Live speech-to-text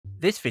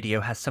This video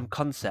has some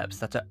concepts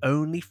that are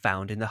only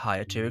found in the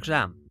higher tier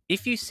exam.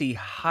 If you see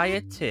higher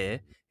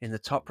tier in the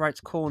top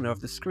right corner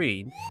of the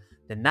screen,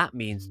 then that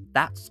means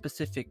that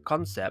specific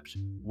concept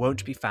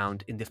won't be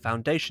found in the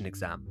foundation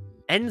exam.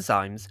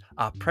 Enzymes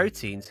are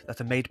proteins that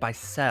are made by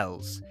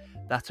cells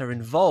that are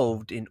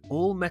involved in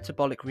all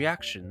metabolic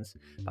reactions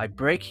by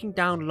breaking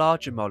down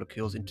larger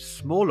molecules into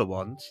smaller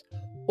ones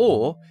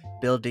or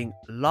building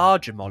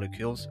larger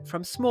molecules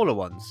from smaller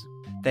ones.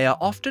 They are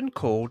often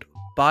called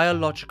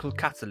biological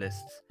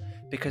catalysts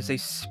because they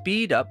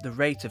speed up the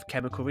rate of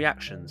chemical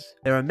reactions.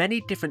 There are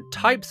many different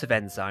types of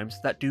enzymes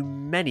that do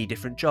many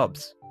different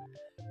jobs.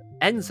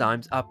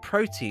 Enzymes are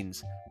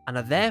proteins and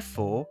are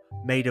therefore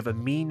made of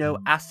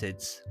amino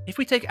acids. If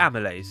we take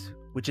amylase,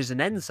 which is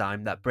an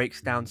enzyme that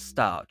breaks down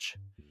starch,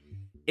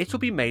 it will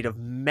be made of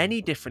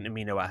many different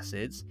amino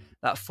acids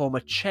that form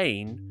a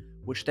chain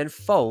which then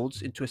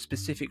folds into a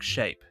specific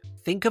shape.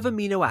 Think of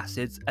amino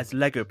acids as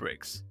Lego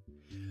bricks.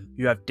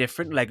 You have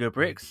different Lego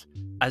bricks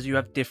as you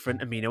have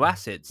different amino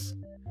acids.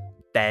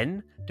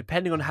 Then,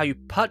 depending on how you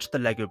put the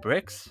Lego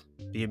bricks,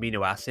 the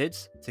amino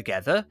acids,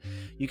 together,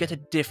 you get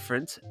a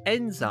different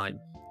enzyme.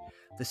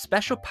 The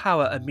special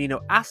power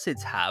amino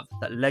acids have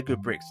that Lego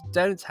bricks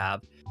don't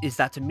have is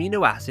that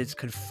amino acids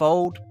can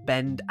fold,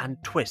 bend, and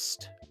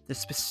twist. The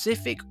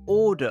specific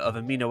order of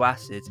amino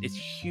acids is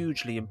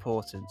hugely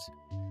important.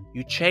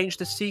 You change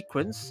the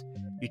sequence,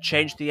 you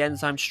change the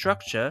enzyme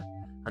structure,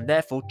 and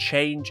therefore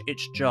change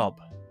its job.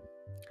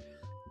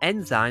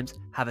 Enzymes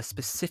have a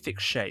specific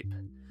shape,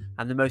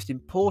 and the most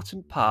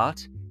important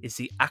part is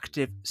the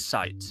active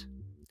site.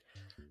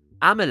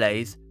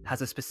 Amylase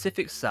has a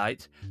specific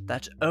site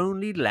that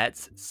only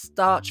lets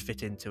starch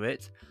fit into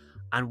it,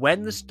 and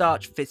when the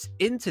starch fits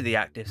into the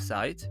active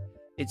site,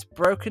 it's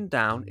broken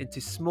down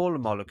into smaller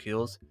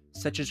molecules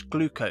such as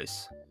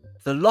glucose.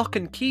 The lock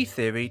and key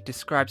theory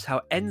describes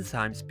how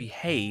enzymes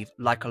behave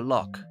like a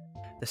lock.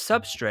 The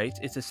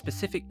substrate is a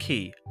specific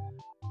key,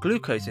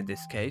 glucose in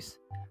this case,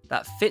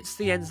 that fits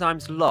the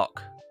enzyme's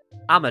lock,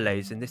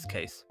 amylase in this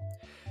case.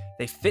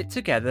 They fit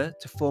together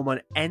to form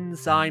an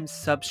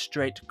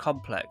enzyme-substrate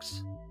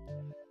complex.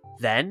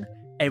 Then,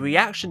 a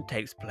reaction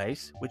takes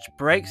place which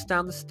breaks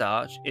down the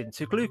starch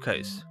into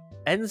glucose.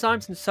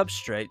 Enzymes and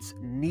substrates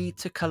need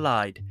to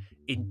collide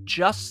in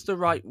just the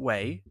right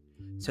way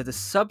so the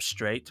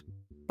substrate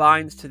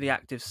binds to the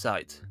active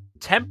site.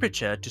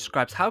 Temperature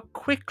describes how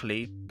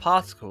quickly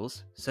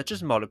particles, such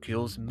as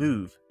molecules,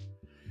 move.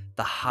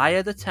 The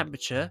higher the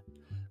temperature,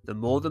 the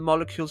more the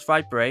molecules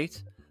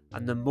vibrate,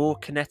 and the more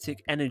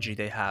kinetic energy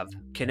they have.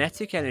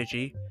 Kinetic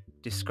energy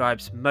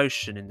describes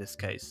motion in this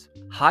case.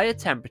 Higher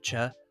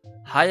temperature,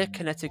 higher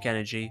kinetic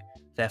energy,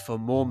 therefore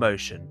more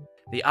motion.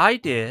 The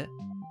idea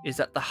is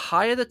that the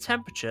higher the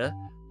temperature,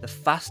 the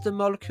faster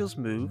molecules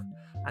move,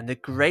 and the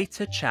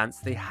greater chance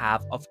they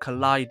have of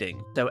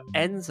colliding. So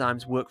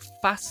enzymes work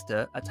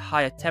faster at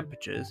higher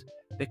temperatures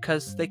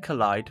because they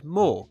collide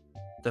more.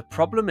 The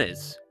problem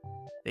is,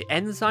 the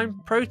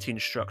enzyme protein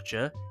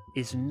structure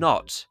is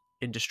not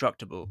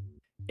indestructible.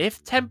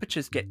 If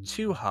temperatures get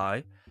too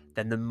high,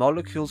 then the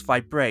molecules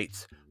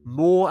vibrate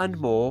more and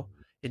more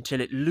until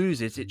it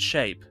loses its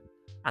shape,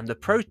 and the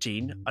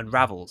protein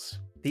unravels.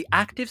 The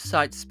active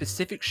site's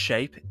specific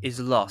shape is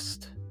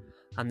lost,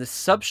 and the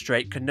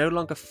substrate can no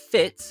longer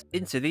fit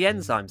into the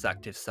enzyme's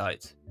active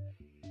site.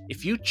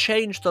 If you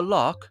change the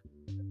lock,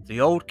 the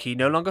old key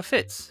no longer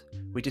fits.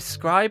 We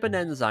describe an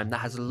enzyme that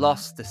has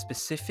lost the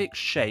specific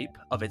shape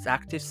of its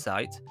active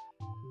site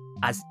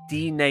as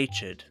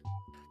denatured.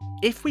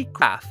 If we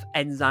graph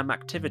enzyme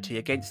activity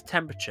against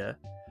temperature,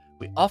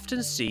 we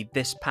often see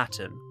this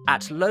pattern.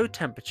 At low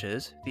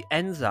temperatures, the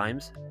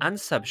enzymes and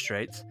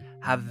substrates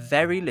have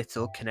very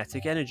little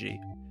kinetic energy,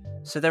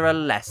 so there are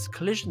less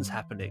collisions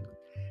happening.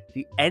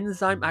 The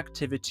enzyme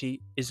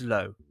activity is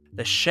low.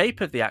 The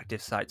shape of the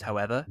active site,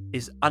 however,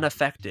 is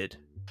unaffected.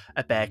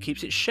 A bear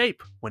keeps its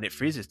shape when it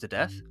freezes to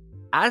death.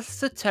 As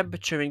the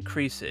temperature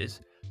increases,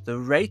 the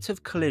rate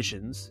of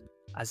collisions,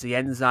 as the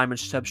enzyme and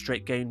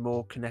substrate gain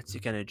more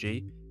kinetic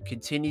energy,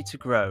 continue to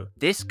grow.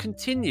 This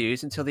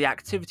continues until the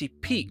activity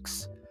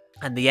peaks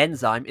and the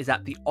enzyme is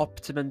at the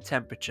optimum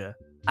temperature.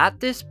 At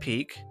this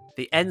peak,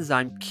 the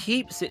enzyme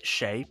keeps its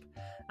shape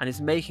and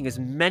is making as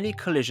many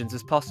collisions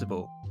as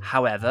possible.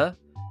 However,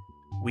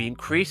 we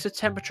increase the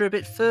temperature a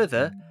bit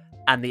further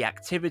and the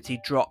activity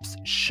drops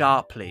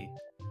sharply.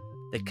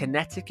 The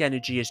kinetic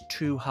energy is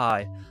too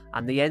high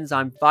and the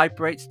enzyme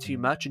vibrates too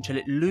much until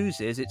it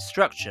loses its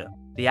structure.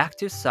 The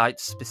active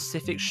site's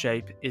specific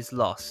shape is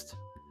lost,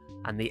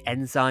 and the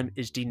enzyme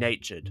is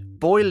denatured.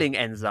 Boiling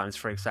enzymes,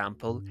 for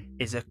example,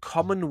 is a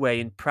common way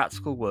in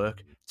practical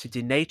work to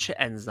denature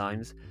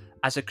enzymes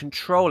as a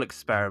control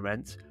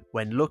experiment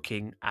when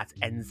looking at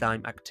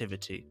enzyme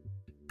activity.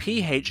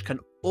 pH can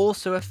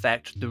also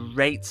affect the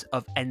rate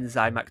of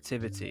enzyme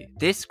activity.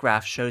 This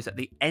graph shows that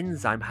the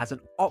enzyme has an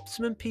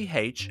optimum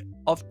pH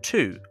of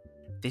 2.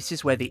 This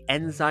is where the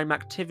enzyme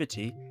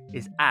activity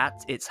is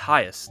at its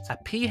highest. A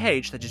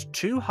pH that is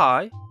too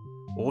high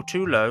or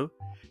too low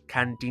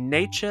can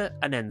denature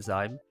an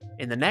enzyme.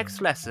 In the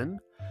next lesson,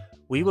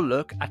 we will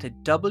look at a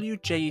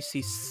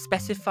WJEC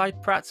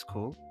specified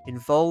practical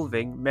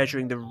involving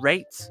measuring the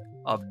rates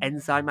of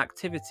enzyme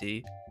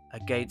activity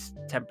against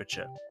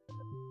temperature.